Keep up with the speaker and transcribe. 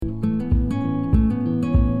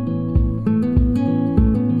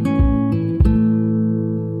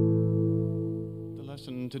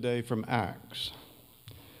today from Acts.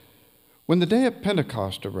 When the day of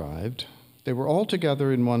Pentecost arrived, they were all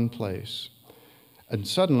together in one place. And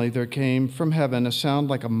suddenly there came from heaven a sound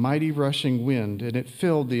like a mighty rushing wind, and it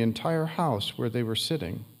filled the entire house where they were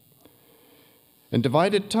sitting. And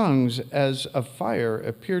divided tongues as of fire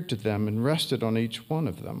appeared to them and rested on each one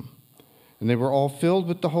of them. And they were all filled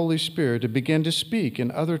with the Holy Spirit and began to speak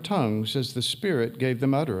in other tongues as the Spirit gave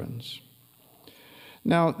them utterance.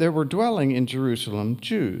 Now there were dwelling in Jerusalem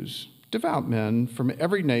Jews, devout men from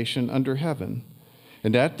every nation under heaven.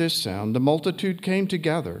 And at this sound the multitude came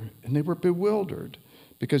together, and they were bewildered,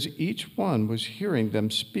 because each one was hearing them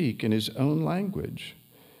speak in his own language.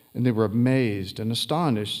 And they were amazed and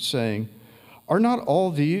astonished, saying, "Are not all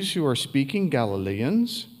these who are speaking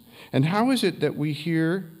Galileans? And how is it that we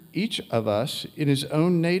hear each of us in his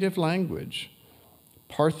own native language?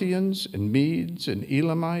 Parthians and Medes and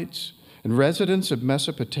Elamites and residents of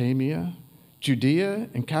Mesopotamia, Judea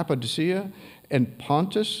and Cappadocia and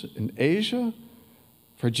Pontus and Asia,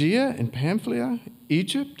 Phrygia and Pamphylia,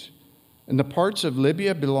 Egypt, and the parts of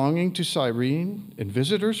Libya belonging to Cyrene, and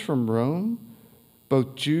visitors from Rome,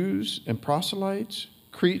 both Jews and proselytes,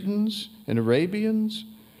 Cretans and Arabians.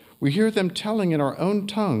 We hear them telling in our own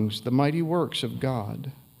tongues the mighty works of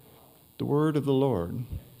God." The word of the Lord.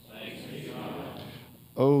 Thanks be to God.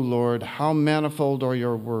 O Lord, how manifold are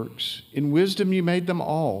your works. In wisdom you made them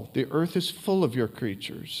all. The earth is full of your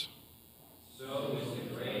creatures. So is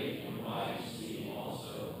the great and wide sea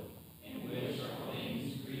also, in which are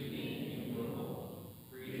things creeping and movable,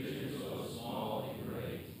 creatures both small and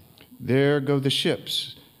great. There go the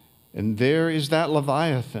ships, and there is that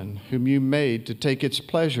Leviathan whom you made to take its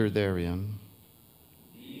pleasure therein.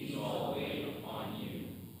 These all wait upon you,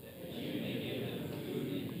 that you may give them food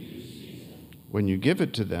in due season. When you give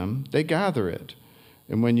it to them, they gather it,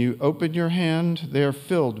 and when you open your hand, they are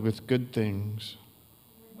filled with good things.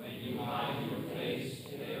 When you hide your face,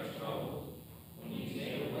 they are troubled. When you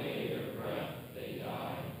take away their breath, they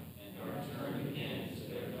die, and are turned again to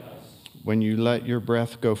their dust. When you let your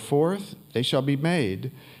breath go forth, they shall be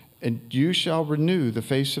made, and you shall renew the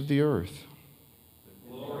face of the earth.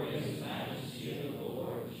 The glorious majesty of the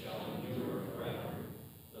Lord shall endure forever.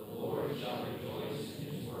 The Lord shall rejoice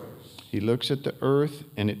in his works. He looks at the earth,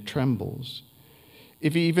 and it trembles.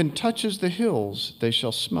 If he even touches the hills, they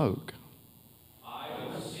shall smoke. I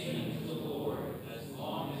will sing to the Lord as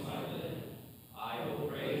long as I live. I will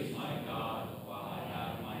praise my God while I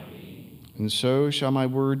have my being. And so shall my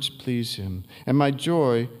words please him, and my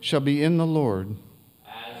joy shall be in the Lord.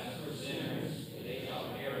 As for sinners, they shall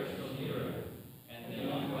perish from the earth, and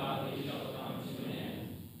the ungodly shall come to an end.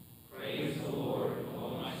 Praise the Lord,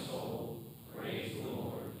 O my soul. Praise the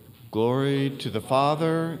Lord. Glory to the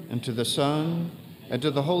Father, and to the Son, and to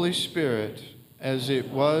the Holy Spirit, as it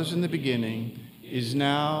was in the beginning, is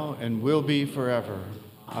now, and will be forever.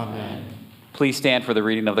 Amen. Please stand for the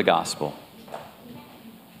reading of the gospel.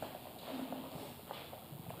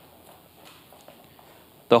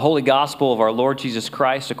 The Holy Gospel of our Lord Jesus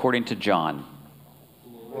Christ according to John.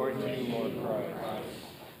 Glory to you, Lord Christ.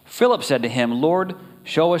 Philip said to him, "Lord,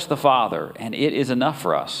 show us the Father, and it is enough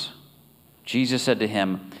for us." Jesus said to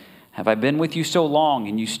him, "Have I been with you so long,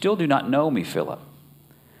 and you still do not know me, Philip?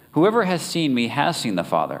 Whoever has seen me has seen the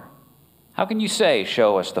Father. How can you say,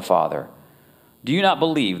 'Show us the Father'? Do you not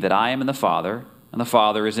believe that I am in the Father, and the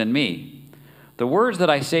Father is in me? The words that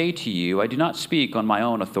I say to you I do not speak on my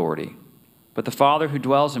own authority, but the Father who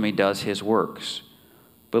dwells in me does his works.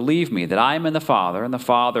 Believe me that I am in the Father, and the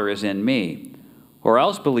Father is in me, or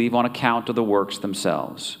else believe on account of the works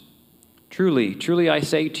themselves. Truly, truly I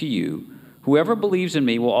say to you, whoever believes in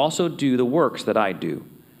me will also do the works that I do,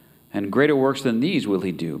 and greater works than these will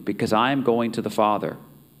he do, because I am going to the Father.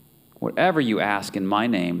 Whatever you ask in my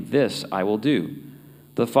name, this I will do,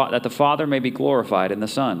 that the Father may be glorified in the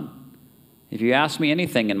Son. If you ask me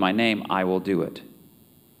anything in my name, I will do it.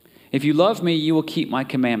 If you love me, you will keep my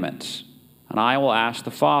commandments, and I will ask the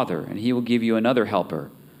Father, and he will give you another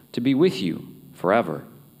helper to be with you forever,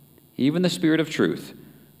 even the Spirit of truth,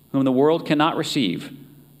 whom the world cannot receive,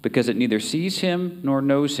 because it neither sees him nor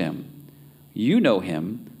knows him. You know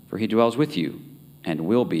him, for he dwells with you and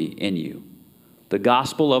will be in you." The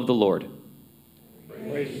Gospel of the Lord.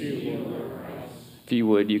 Praise to you, Lord Christ. If you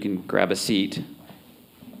would, you can grab a seat.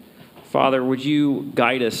 Father, would you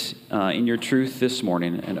guide us in your truth this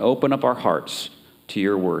morning and open up our hearts to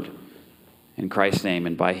your word. In Christ's name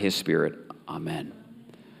and by his Spirit, amen.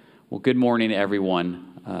 Well, good morning, everyone.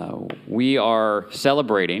 We are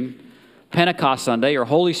celebrating Pentecost Sunday or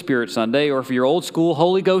Holy Spirit Sunday, or if you're old school,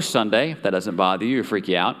 Holy Ghost Sunday. If that doesn't bother you or freak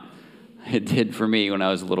you out. It did for me when I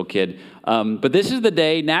was a little kid. But this is the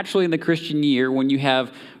day, naturally in the Christian year, when you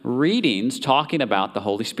have readings talking about the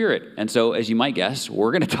Holy Spirit. And so, as you might guess,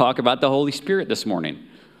 we're going to talk about the Holy Spirit this morning.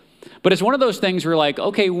 But it's one of those things where you're like,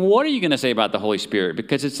 okay, what are you going to say about the Holy Spirit?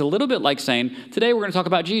 Because it's a little bit like saying, today we're going to talk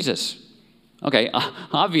about Jesus. Okay,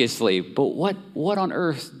 obviously, but what on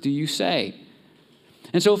earth do you say?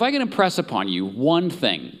 And so if I can impress upon you one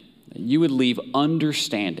thing that you would leave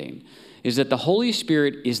understanding is that the Holy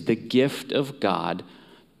Spirit is the gift of God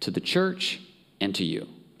to the church and to you.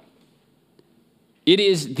 It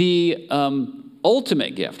is the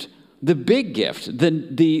ultimate gift, the big gift,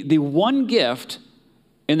 the one gift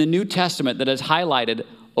in the New Testament that is highlighted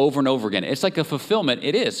over and over again. It's like a fulfillment.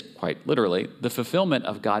 It is, quite literally, the fulfillment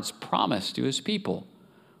of God's promise to his people.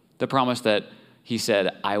 The promise that he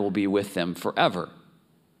said, I will be with them forever.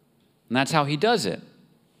 And that's how he does it.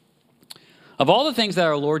 Of all the things that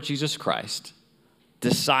our Lord Jesus Christ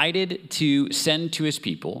decided to send to his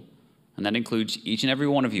people, and that includes each and every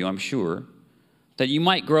one of you, I'm sure, that you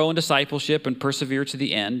might grow in discipleship and persevere to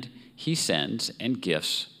the end, he sends and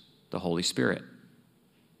gifts the Holy Spirit.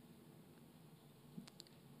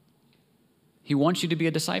 He wants you to be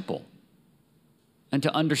a disciple and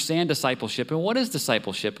to understand discipleship. And what is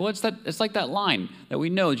discipleship? Well, it's like that line that we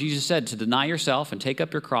know Jesus said, to deny yourself and take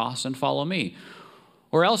up your cross and follow me.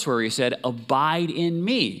 Or elsewhere he said, abide in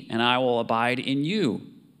me and I will abide in you.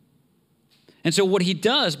 And so what he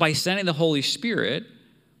does by sending the Holy Spirit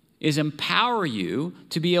is empower you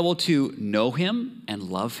to be able to know him and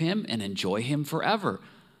love him and enjoy him forever.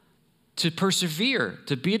 To persevere,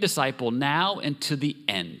 to be a disciple now and to the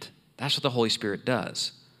end. That's what the Holy Spirit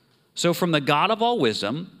does. So from the God of all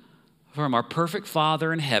wisdom, from our perfect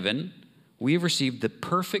Father in heaven, we have received the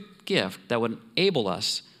perfect gift that would enable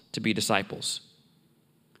us to be disciples.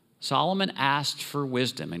 Solomon asked for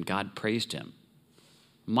wisdom, and God praised him.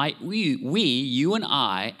 Might we, you and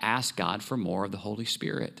I, ask God for more of the Holy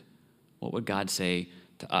Spirit? What would God say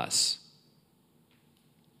to us?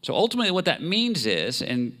 So ultimately what that means is,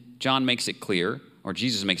 and John makes it clear, or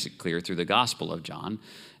Jesus makes it clear through the Gospel of John,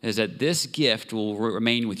 is that this gift will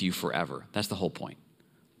remain with you forever. That's the whole point.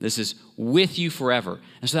 This is with you forever.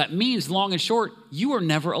 And so that means, long and short, you are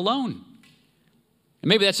never alone. And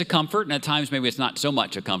maybe that's a comfort, and at times maybe it's not so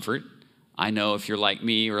much a comfort. I know if you're like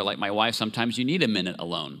me or like my wife, sometimes you need a minute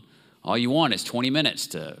alone. All you want is 20 minutes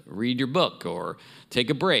to read your book or take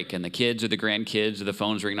a break, and the kids or the grandkids or the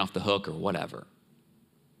phone's ringing off the hook or whatever.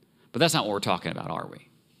 But that's not what we're talking about, are we?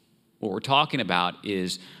 What we're talking about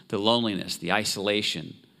is the loneliness, the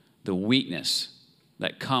isolation, the weakness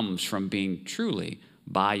that comes from being truly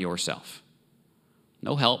by yourself.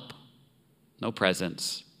 No help, no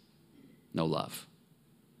presence, no love.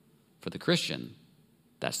 For the Christian,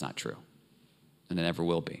 that's not true, and it never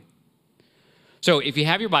will be. So if you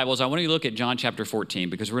have your Bibles, I want you to look at John chapter 14,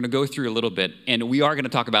 because we're going to go through a little bit, and we are going to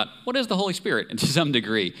talk about what is the Holy Spirit, and to some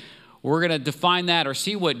degree. We're going to define that or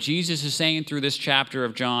see what Jesus is saying through this chapter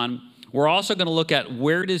of John. We're also going to look at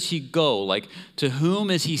where does he go, like to whom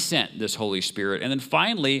is he sent, this Holy Spirit? And then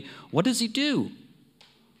finally, what does he do?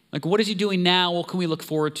 Like what is he doing now? What can we look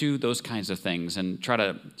forward to? Those kinds of things, and try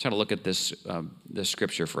to look at this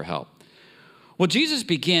scripture for help. Well, Jesus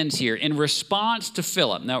begins here in response to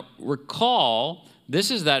Philip. Now, recall,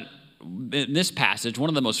 this is that in this passage, one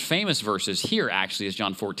of the most famous verses here actually is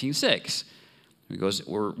John 14:6. He goes,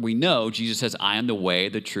 where we know Jesus says, I am the way,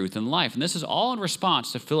 the truth, and life. And this is all in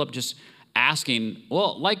response to Philip just asking,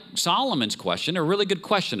 well, like Solomon's question, a really good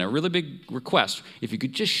question, a really big request. If you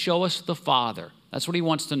could just show us the Father. That's what he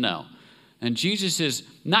wants to know. And Jesus is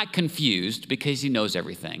not confused because he knows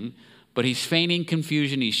everything, but he's feigning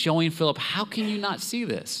confusion. He's showing Philip, how can you not see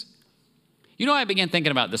this? You know, I began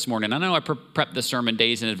thinking about this morning. I know I prepped the sermon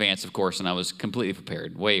days in advance, of course, and I was completely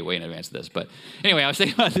prepared, way in advance of this. But anyway, I was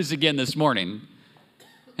thinking about this again this morning.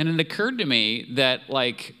 And it occurred to me that,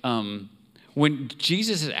 when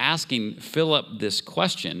Jesus is asking Philip this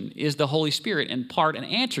question, is the Holy Spirit in part an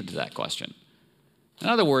answer to that question? In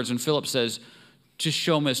other words, when Philip says, just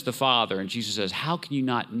show us the Father, and Jesus says, how can you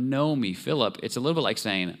not know me, Philip? It's a little bit like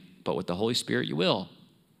saying, but with the Holy Spirit you will,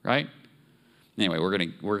 right? Anyway,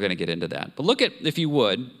 we're gonna get into that. But look at, if you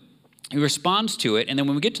would, he responds to it, and then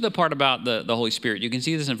when we get to the part about the Holy Spirit, you can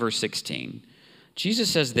see this in verse 16. Jesus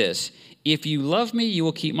says this, if you love me, you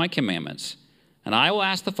will keep my commandments, and I will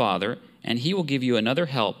ask the Father, and he will give you another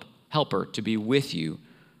helper to be with you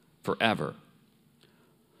forever.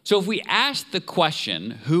 So if we ask the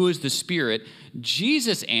question, who is the Spirit,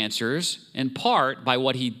 Jesus answers in part by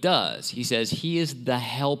what he does. He says he is the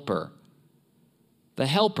helper. The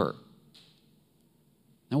helper.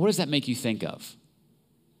 Now what does that make you think of?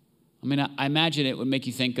 I mean, I imagine it would make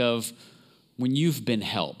you think of when you've been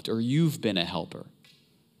helped or you've been a helper.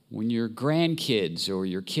 When your grandkids or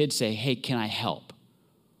your kids say, hey, can I help?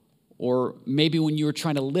 Or maybe when you were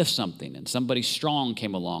trying to lift something and somebody strong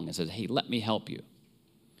came along and said, hey, let me help you.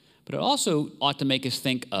 But it also ought to make us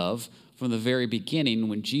think of, from the very beginning,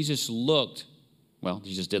 when Jesus looked, well,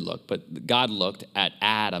 Jesus did look, but God looked at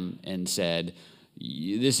Adam and said,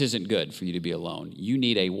 this isn't good for you to be alone. You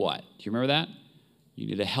need a what? Do you remember that? You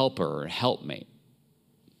need a helper or a helpmate.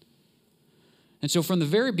 And so from the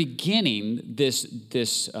very beginning,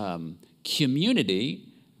 this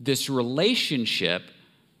community, this relationship,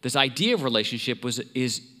 this idea of relationship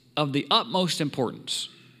is of the utmost importance,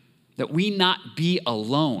 that we not be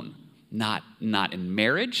alone, not in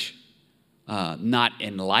marriage, not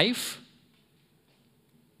in life.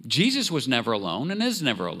 Jesus was never alone and is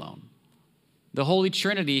never alone. The Holy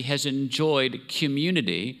Trinity has enjoyed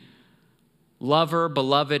community, lover,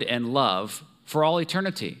 beloved, and love for all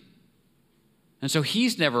eternity. And so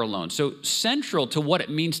he's never alone. So central to what it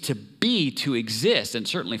means to be, to exist, and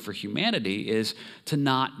certainly for humanity, is to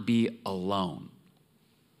not be alone.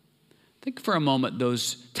 Think for a moment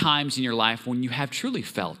those times in your life when you have truly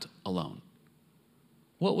felt alone.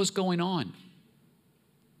 What was going on?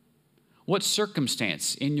 What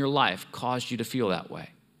circumstance in your life caused you to feel that way?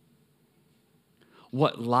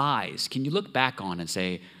 What lies can you look back on and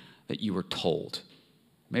say that you were told?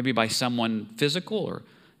 Maybe by someone physical, or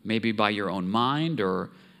maybe by your own mind, or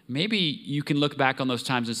maybe you can look back on those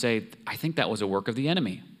times and say, I think that was a work of the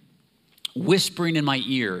enemy. Whispering in my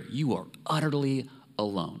ear, you are utterly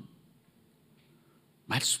alone.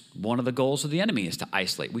 That's one of the goals of the enemy, is to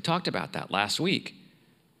isolate. We talked about that last week.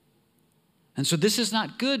 And so this is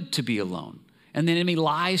not good, to be alone. And the enemy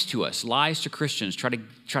lies to us, lies to Christians, try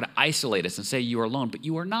to isolate us and say you are alone, but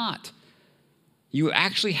you are not. You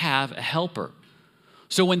actually have a helper.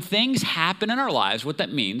 So when things happen in our lives, what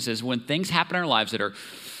that means is when things happen in our lives that are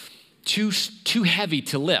too heavy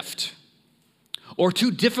to lift, or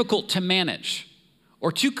too difficult to manage,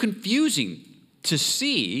 or too confusing to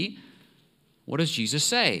see, what does Jesus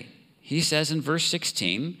say? He says in verse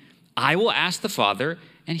 16, I will ask the Father,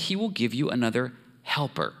 and he will give you another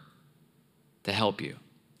helper to help you.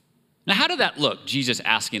 Now, how did that look, Jesus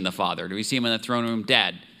asking the Father? Do we see him in the throne room?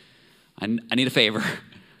 Dad, I need a favor.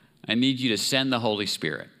 I need you to send the Holy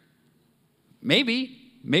Spirit. Maybe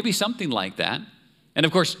something like that. And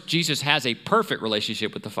of course, Jesus has a perfect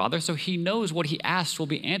relationship with the Father, so he knows what he asks will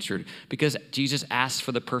be answered, because Jesus asks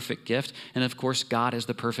for the perfect gift. And of course, God is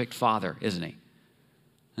the perfect Father, isn't he?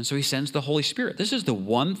 And so he sends the Holy Spirit. This is the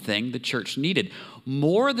one thing the church needed,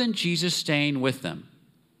 more than Jesus staying with them.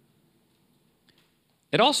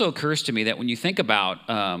 It also occurs to me that when you think about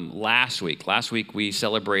last week we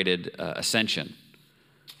celebrated Ascension,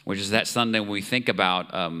 which is that Sunday when we think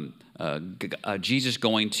about Jesus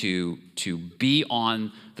going to be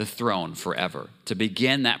on the throne forever, to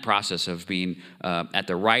begin that process of being at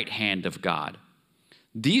the right hand of God.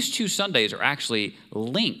 These two Sundays are actually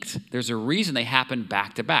linked. There's a reason they happen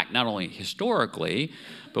back to back, not only historically,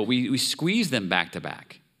 but we squeeze them back to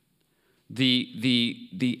back.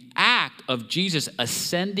 The act of Jesus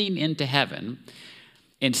ascending into heaven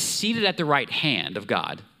and seated at the right hand of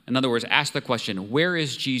God, in other words, ask the question, where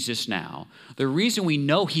is Jesus now? The reason we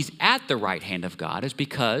know he's at the right hand of God is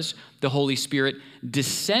because the Holy Spirit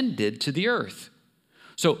descended to the earth.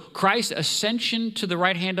 So Christ's ascension to the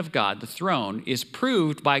right hand of God, the throne, is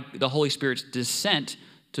proved by the Holy Spirit's descent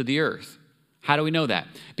to the earth. How do we know that?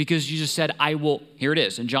 Because Jesus said, here it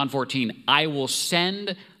is in John 14, I will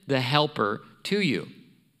send the helper to you.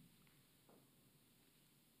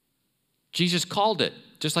 Jesus called it,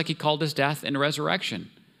 just like he called his death and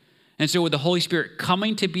resurrection. And so with the Holy Spirit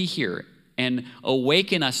coming to be here and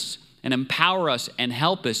awaken us and empower us and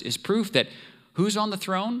help us is proof that who's on the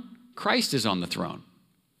throne? Christ is on the throne.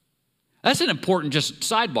 That's an important just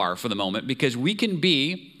sidebar for the moment, because we can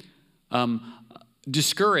be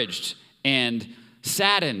discouraged and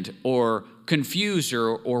saddened or confused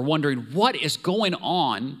or wondering what is going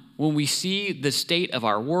on when we see the state of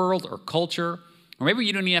our world or culture. Or maybe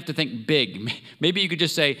you don't even have to think big. Maybe you could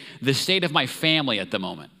just say the state of my family at the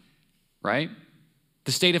moment, right?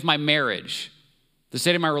 The state of my marriage, the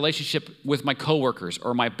state of my relationship with my coworkers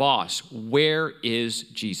or my boss. Where is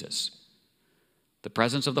Jesus? The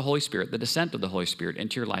presence of the Holy Spirit, the descent of the Holy Spirit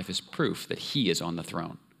into your life is proof that he is on the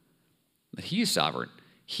throne, that he is sovereign,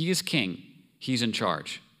 he is king, he's in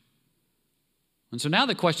charge. And so now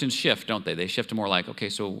the questions shift, don't they? They shift to more like, okay,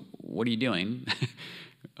 so what are you doing?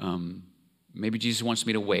 Maybe Jesus wants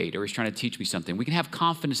me to wait, or he's trying to teach me something. We can have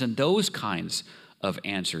confidence in those kinds of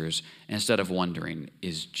answers instead of wondering,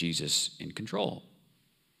 is Jesus in control?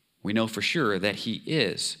 We know for sure that he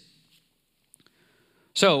is.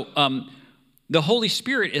 So, the Holy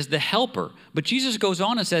Spirit is the helper, but Jesus goes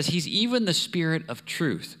on and says he's even the Spirit of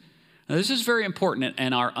truth. Now, this is very important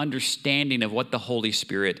in our understanding of what the Holy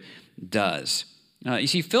Spirit does. You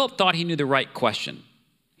see, Philip thought he knew the right question.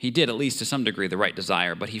 He did, at least to some degree, the right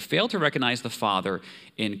desire, but he failed to recognize the Father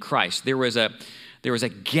in Christ. There was a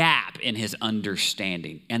gap in his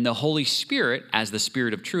understanding, and the Holy Spirit, as the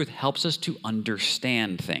Spirit of truth, helps us to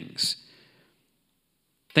understand things.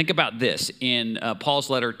 Think about this. In Paul's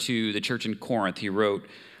letter to the church in Corinth, he wrote,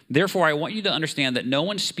 "Therefore, I want you to understand that no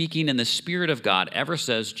one speaking in the Spirit of God ever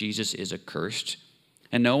says Jesus is accursed,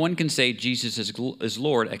 and no one can say Jesus is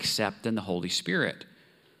Lord except in the Holy Spirit."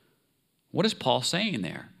 What is Paul saying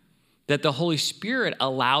there? That the Holy Spirit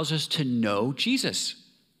allows us to know Jesus.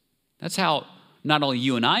 That's how not only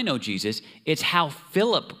you and I know Jesus, it's how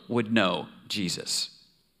Philip would know Jesus.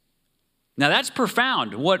 Now that's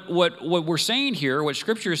profound. What we're saying here, what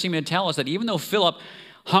Scripture is seeming to tell us, that even though Philip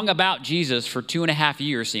hung about Jesus for 2.5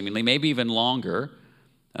 years seemingly, maybe even longer,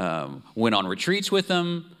 went on retreats with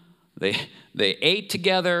him, they ate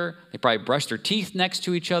together, they probably brushed their teeth next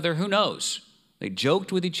to each other, who knows? They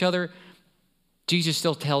joked with each other. Jesus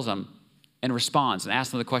still tells them and responds and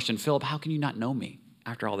asks them the question, "Philip, how can you not know me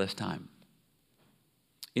after all this time?"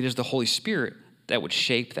 It is the Holy Spirit that would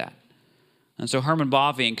shape that. And so Herman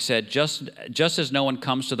Bavinck said, just as no one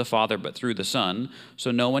comes to the Father but through the Son,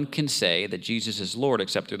 so no one can say that Jesus is Lord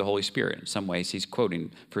except through the Holy Spirit. In some ways, he's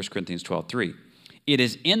quoting 1 Corinthians 12:3. It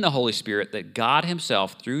is in the Holy Spirit that God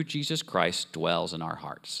himself, through Jesus Christ, dwells in our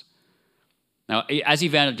hearts. Now, as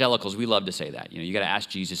evangelicals, we love to say that. You got to ask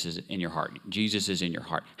Jesus is in your heart. Jesus is in your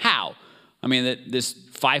heart. How? I mean, this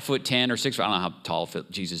 5'10" or 6 foot, I don't know how tall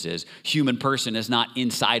Jesus is, human person is not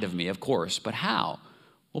inside of me, of course. But how?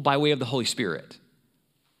 Well, by way of the Holy Spirit.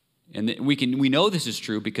 And we know this is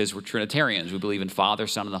true because we're Trinitarians. We believe in Father,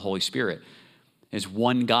 Son, and the Holy Spirit is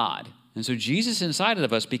one God. And so Jesus is inside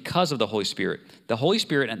of us because of the Holy Spirit. The Holy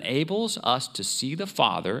Spirit enables us to see the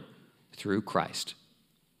Father through Christ.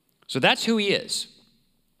 So that's who he is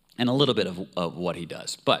and a little bit of what he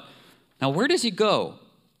does. But now where does he go?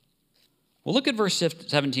 Well, look at verse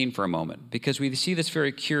 17 for a moment, because we see this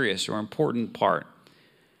very curious or important part.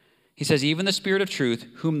 He says, even the Spirit of truth,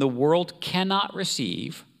 whom the world cannot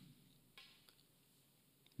receive,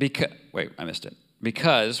 because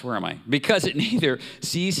where am I? Because it neither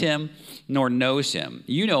sees him nor knows him.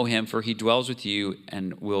 You know him, for he dwells with you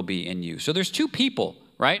and will be in you. So there's two people,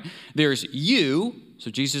 right? There's you. So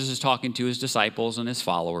Jesus is talking to his disciples and his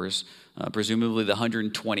followers, presumably the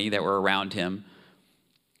 120 that were around him.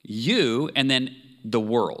 You, and then the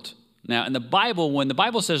world. Now, in the Bible, when the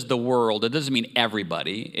Bible says the world, it doesn't mean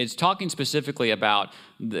everybody. It's talking specifically about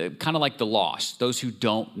kind of like the lost, those who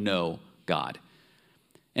don't know God.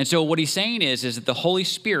 And so what he's saying is that the Holy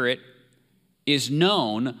Spirit is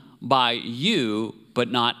known by you, but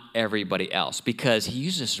not everybody else, because he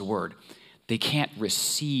uses this word, they can't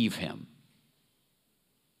receive him.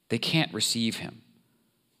 They can't receive him.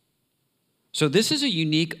 So this is a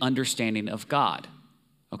unique understanding of God,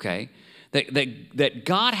 okay? That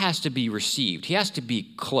God has to be received. He has to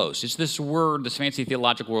be close. It's this word, this fancy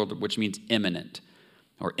theological word, which means imminent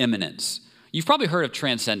or imminence. You've probably heard of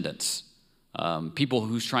transcendence. People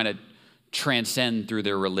who's trying to transcend through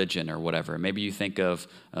their religion or whatever. Maybe you think of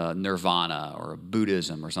nirvana or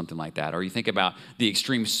Buddhism or something like that. Or you think about the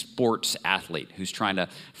extreme sports athlete who's trying to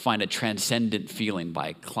find a transcendent feeling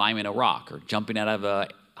by climbing a rock or jumping out of a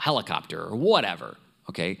helicopter or whatever.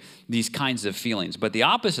 Okay, these kinds of feelings. But the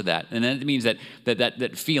opposite of that, and then it means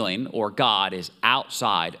that feeling or God is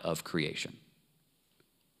outside of creation.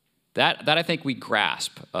 That I think we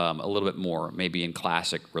grasp a little bit more maybe in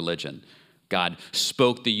classic religion. God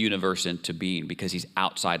spoke the universe into being because he's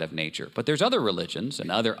outside of nature. But there's other religions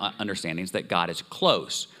and other understandings that God is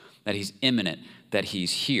close, that he's imminent, that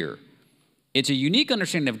he's here. It's a unique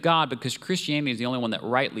understanding of God because Christianity is the only one that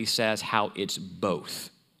rightly says how it's both.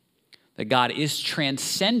 That God is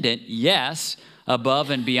transcendent, yes, above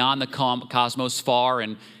and beyond the cosmos far.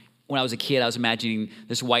 And when I was a kid, I was imagining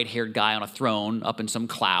this white-haired guy on a throne up in some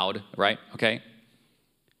cloud, right? Okay.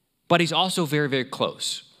 But he's also very, very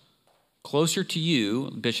close. Closer to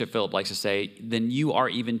you, Bishop Philip likes to say, than you are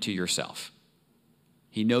even to yourself.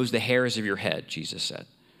 He knows the hairs of your head, Jesus said.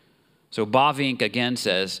 So Bavinck again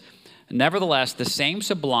says, nevertheless, the same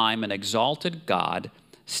sublime and exalted God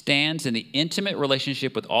stands in the intimate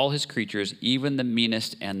relationship with all his creatures, even the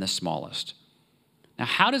meanest and the smallest. Now,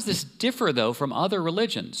 how does this differ, though, from other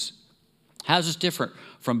religions? How does this differ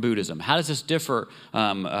from Buddhism? How does this differ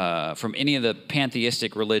from any of the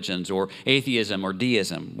pantheistic religions or atheism or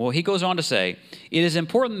deism? Well, he goes on to say, it is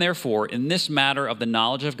important, therefore, in this matter of the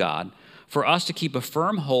knowledge of God, for us to keep a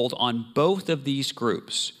firm hold on both of these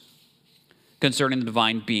groups concerning the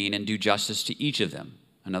divine being and do justice to each of them.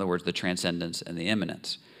 In other words, the transcendence and the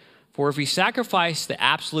immanence. For if we sacrifice the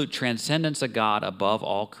absolute transcendence of God above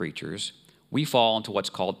all creatures, we fall into what's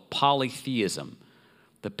called polytheism,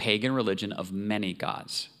 the pagan religion of many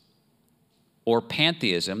gods, or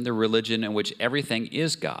pantheism, the religion in which everything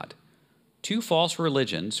is God. Two false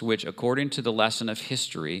religions which, according to the lesson of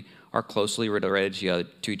history, are closely related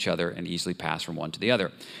to each other and easily pass from one to the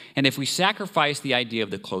other. And if we sacrifice the idea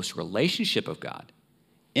of the close relationship of God,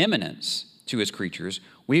 immanence to his creatures,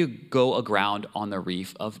 we go aground on the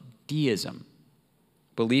reef of deism,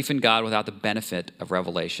 belief in God without the benefit of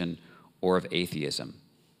revelation or of atheism,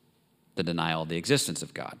 the denial of the existence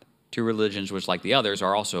of God. Two religions which, like the others,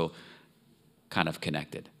 are also kind of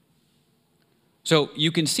connected. So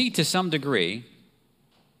you can see to some degree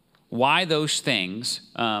why those things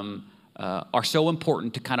are so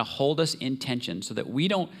important to kind of hold us in tension so that we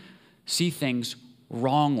don't see things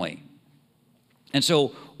wrongly. And so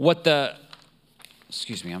what the,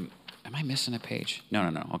 excuse me, am I missing a page? No,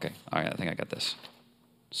 okay, all right, I think I got this.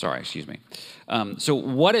 Sorry, excuse me. So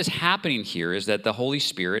what is happening here is that the Holy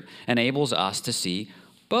Spirit enables us to see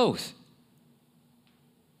both.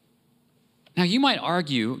 Now you might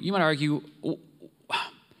argue,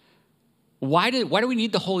 why do we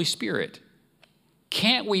need the Holy Spirit?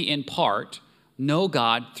 Can't we in part know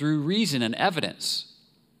God through reason and evidence?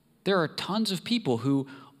 There are tons of people who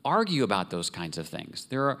argue about those kinds of things.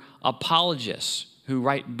 There are apologists who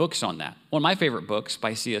write books on that. One of my favorite books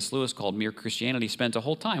by C.S. Lewis called Mere Christianity spends a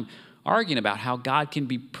whole time arguing about how God can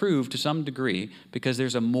be proved to some degree because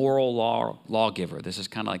there's a moral lawgiver. This is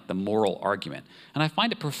kind of like the moral argument. And I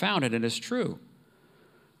find it profound, and it is true.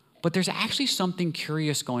 But there's actually something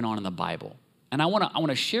curious going on in the Bible. And I want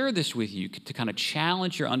to share this with you to kind of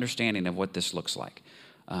challenge your understanding of what this looks like.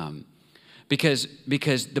 Because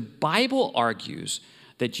the Bible argues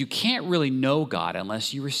that you can't really know God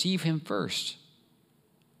unless you receive him first.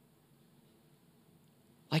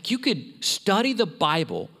 Like you could study the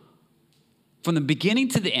Bible from the beginning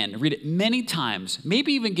to the end, read it many times,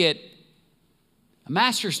 maybe even get a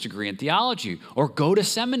master's degree in theology or go to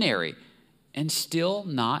seminary and still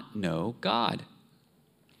not know God.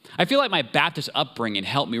 I feel like my Baptist upbringing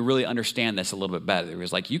helped me really understand this a little bit better. It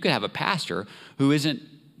was like you could have a pastor who isn't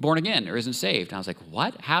born again or isn't saved. And I was like,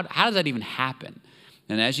 what? How does that even happen?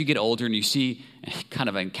 And as you get older and you see, kind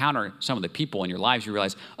of encounter some of the people in your lives, you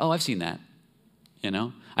realize, oh, I've seen that. You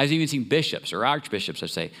know, I've even seen bishops or archbishops that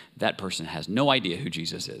say that person has no idea who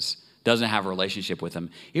Jesus is, doesn't have a relationship with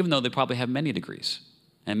him, even though they probably have many degrees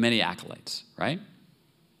and many accolades, right?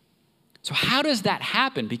 So how does that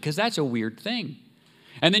happen? Because that's a weird thing.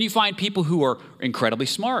 And then you find people who are incredibly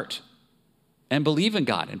smart and believe in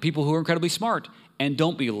God, and people who are incredibly smart and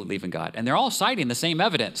don't believe in God, and they're all citing the same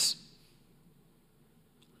evidence.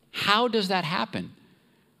 How does that happen?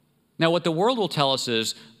 Now, what the world will tell us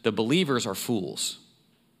is the believers are fools.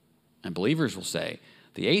 And believers will say,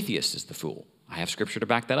 the atheist is the fool. I have scripture to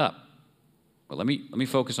back that up. But let me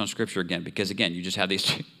focus on scripture again, because again, you just have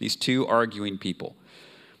these two arguing people.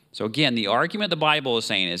 So again, the argument the Bible is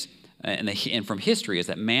saying is, and from history, is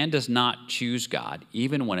that man does not choose God,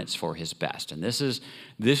 even when it's for his best. And this is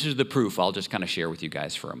the proof I'll just kind of share with you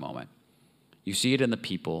guys for a moment. You see it in the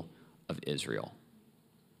people of Israel.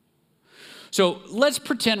 So let's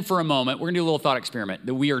pretend for a moment, we're going to do a little thought experiment,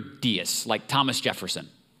 that we are deists, like Thomas Jefferson.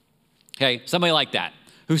 Okay, somebody like that,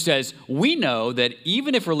 who says, we know that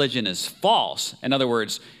even if religion is false, in other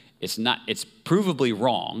words, it's provably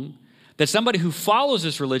wrong, that somebody who follows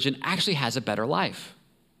this religion actually has a better life.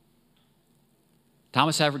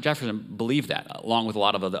 Thomas Jefferson believed that, along with a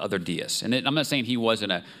lot of other deists. And I'm not saying he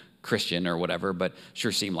wasn't a Christian or whatever, but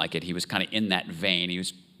sure seemed like it. He was kind of in that vein.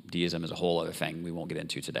 Deism is a whole other thing we won't get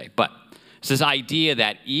into today. But it's this idea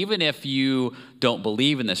that even if you don't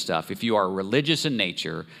believe in this stuff, if you are religious in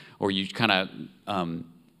nature, or you kind of,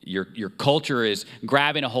 your culture is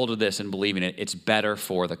grabbing a hold of this and believing it, it's better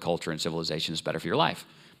for the culture and civilization, it's better for your life.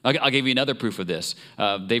 I'll give you another proof of this.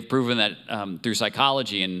 They've proven that through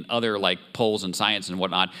psychology and other like polls and science and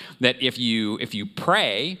whatnot, that if you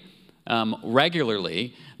pray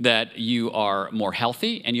regularly, that you are more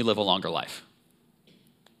healthy and you live a longer life.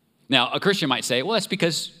 Now, a Christian might say, well, that's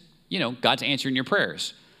because, God's answering your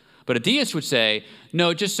prayers. But a deist would say,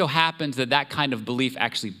 no, it just so happens that kind of belief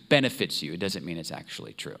actually benefits you. It doesn't mean it's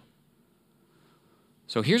actually true.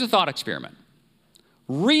 So here's a thought experiment.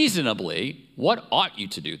 Reasonably, what ought you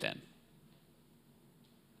to do then?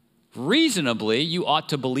 Reasonably, you ought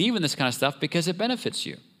to believe in this kind of stuff because it benefits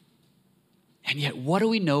you. And yet, what do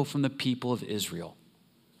we know from the people of Israel?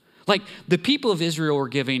 Like, the people of Israel were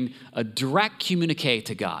giving a direct communique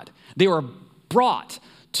to God. They were brought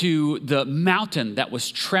to the mountain that was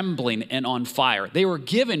trembling and on fire. They were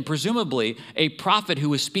given, presumably, a prophet who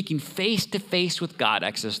was speaking face to face with God,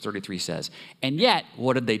 Exodus 33 says. And yet,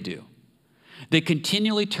 what did they do? They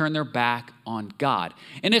continually turned their back on God.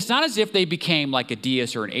 And it's not as if they became like a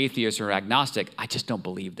deist or an atheist or an agnostic. I just don't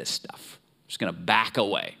believe this stuff. I'm just going to back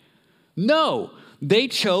away. No, they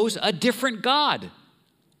chose a different God.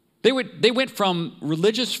 They went from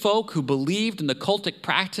religious folk who believed in the cultic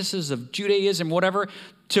practices of Judaism, whatever,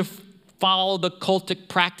 to follow the cultic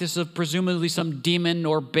practice of presumably some demon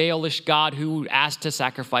or Baalish god who asked to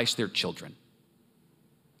sacrifice their children.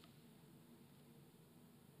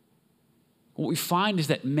 What we find is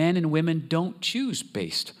that men and women don't choose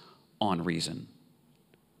based on reason.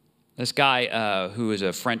 This guy who is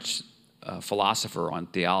a French philosopher on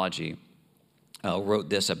theology wrote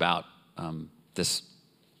this about this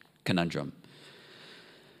conundrum.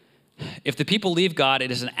 If the people leave God,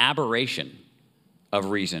 it is an aberration of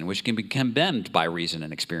reason, which can be condemned by reason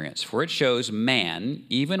and experience. For it shows man,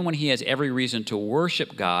 even when he has every reason to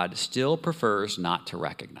worship God, still prefers not to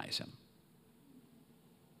recognize him.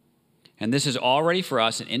 And this is already for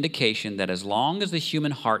us an indication that as long as the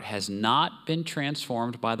human heart has not been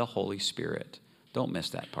transformed by the Holy Spirit, don't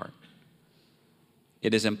miss that part,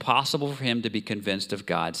 it is impossible for him to be convinced of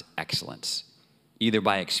God's excellence, either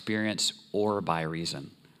by experience or by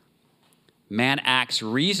reason. Man acts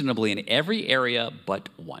reasonably in every area but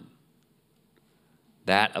one,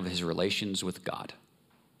 that of his relations with God,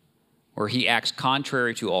 where he acts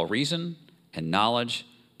contrary to all reason and knowledge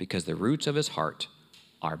because the roots of his heart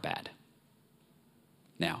are bad.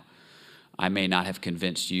 Now, I may not have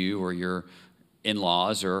convinced you or your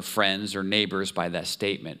in-laws or friends or neighbors by that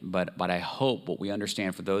statement, but I hope what we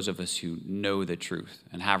understand for those of us who know the truth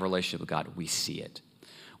and have a relationship with God, we see it.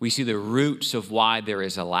 We see the roots of why there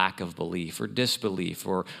is a lack of belief or disbelief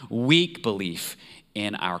or weak belief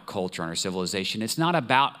in our culture and our civilization. It's not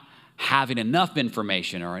about having enough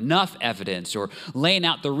information or enough evidence or laying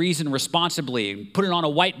out the reason responsibly and put it on a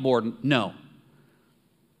whiteboard. No.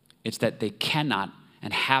 It's that they cannot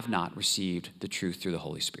and have not received the truth through the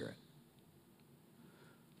Holy Spirit.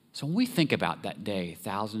 So when we think about that day,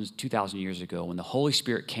 2,000 years ago, when the Holy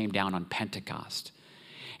Spirit came down on Pentecost,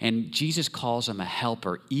 and Jesus calls him a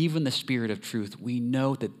helper, even the Spirit of truth, we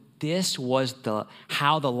know that this was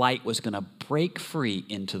how the light was going to break free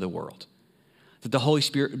into the world, that the Holy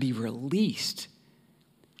Spirit would be released.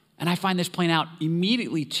 And I find this playing out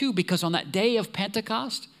immediately too, because on that day of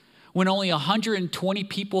Pentecost, when only 120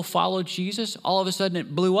 people followed Jesus, all of a sudden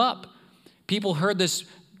it blew up. People heard this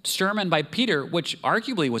sermon by Peter, which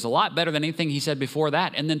arguably was a lot better than anything he said before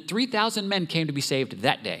that. And then 3,000 men came to be saved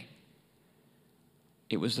that day.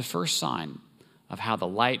 It was the first sign of how the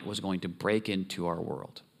light was going to break into our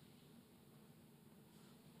world.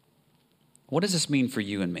 What does this mean for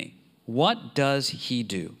you and me? What does he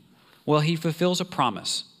do? Well, he fulfills a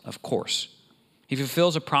promise, of course. He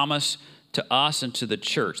fulfills a promise to us and to the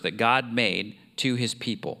church that God made to his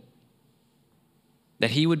people,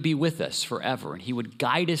 that he would be with us forever and he would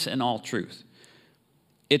guide us in all truth.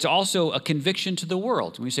 It's also a conviction to the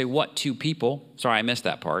world. When we say, what two people? Sorry, I missed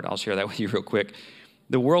that part. I'll share that with you real quick.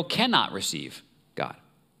 The world cannot receive God.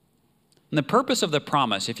 And the purpose of the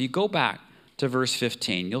promise, if you go back to verse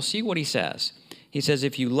 15, you'll see what he says. He says,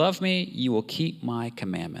 if you love me, you will keep my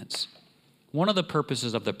commandments. One of the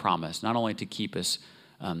purposes of the promise, not only to keep us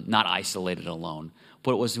not isolated alone,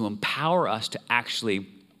 but it was to empower us to actually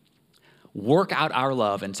work out our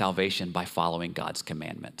love and salvation by following God's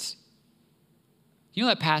commandments. You know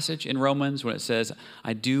that passage in Romans when it says,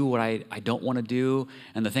 I do what I don't want to do,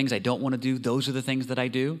 and the things I don't want to do, those are the things that I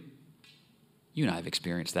do? You and I have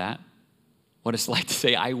experienced that. What it's like to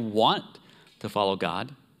say, I want to follow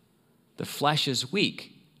God. The flesh is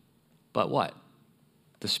weak, but what?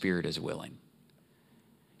 The Spirit is willing.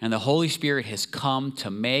 And the Holy Spirit has come to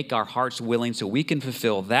make our hearts willing so we can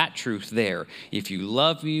fulfill that truth there. If you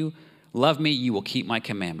love me, you will keep my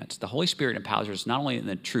commandments. The Holy Spirit empowers us not only in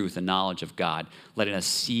the truth and knowledge of God, letting us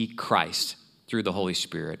see Christ through the Holy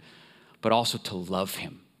Spirit, but also to love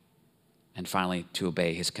him and finally to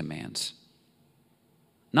obey his commands.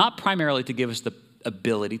 Not primarily to give us the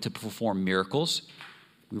ability to perform miracles.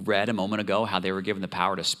 We read a moment ago how they were given the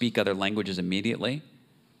power to speak other languages immediately.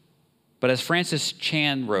 But as Francis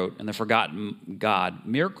Chan wrote in The Forgotten God,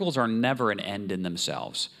 miracles are never an end in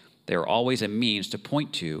themselves. They are always a means to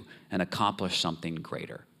point to and accomplish something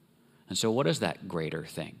greater. And so what is that greater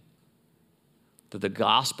thing? that the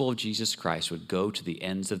gospel of Jesus Christ would go to the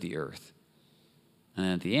ends of the earth. And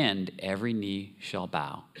at the end, every knee shall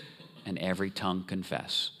bow and every tongue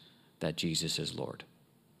confess that Jesus is Lord.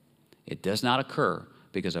 It does not occur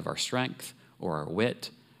because of our strength or our wit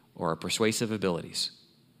or our persuasive abilities,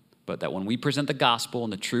 but that when we present the gospel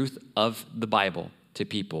and the truth of the Bible to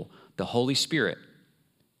people, the Holy Spirit,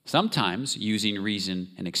 sometimes using reason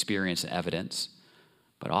and experience and evidence,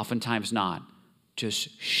 but oftentimes not,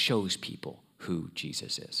 just shows people who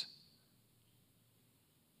Jesus is.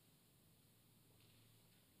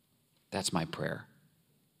 That's my prayer.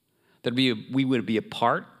 That we would be a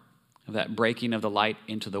part of that breaking of the light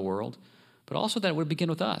into the world, but also that it would begin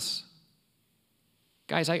with us.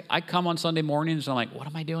 Guys, I come on Sunday mornings and I'm like, what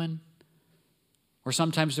am I doing? Or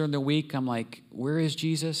sometimes during the week, I'm like, where is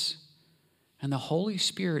Jesus? And the Holy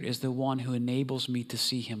Spirit is the one who enables me to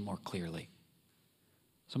see him more clearly.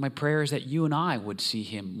 So my prayer is that you and I would see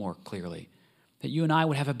him more clearly, that you and I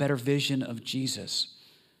would have a better vision of Jesus.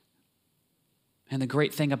 And the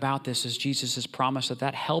great thing about this is Jesus has promised that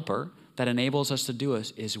that helper that enables us to do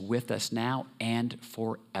this is with us now and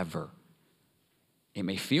forever. It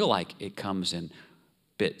may feel like it comes in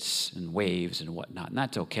bits and waves and whatnot, and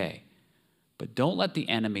that's okay. But don't let the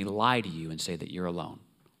enemy lie to you and say that you're alone,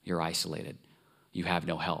 you're isolated, you have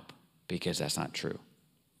no help, because that's not true.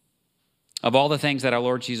 Of all the things that our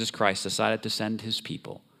Lord Jesus Christ decided to send his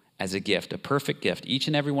people as a gift, a perfect gift, each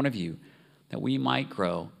and every one of you, that we might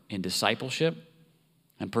grow in discipleship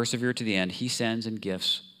and persevere to the end, he sends and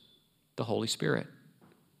gifts the Holy Spirit.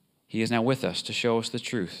 He is now with us to show us the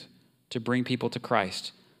truth, to bring people to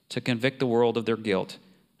Christ, to convict the world of their guilt,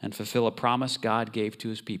 and fulfill a promise God gave to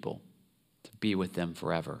his people to be with them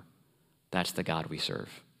forever. That's the God we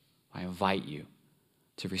serve. I invite you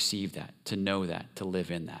to receive that, to know that, to live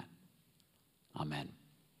in that. Amen.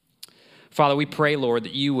 Father, we pray, Lord,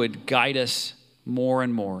 that you would guide us more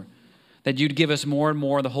and more, that you'd give us more and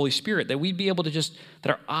more of the Holy Spirit, that we'd be able to that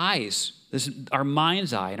our eyes, our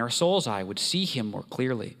mind's eye and our soul's eye would see him more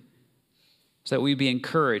clearly, so that we'd be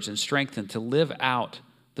encouraged and strengthened to live out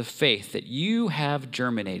the faith that you have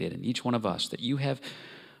germinated in each one of us, that you have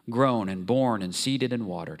grown and born and seeded and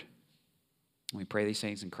watered. We pray these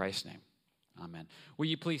things in Christ's name. Amen. Will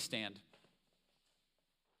you please stand?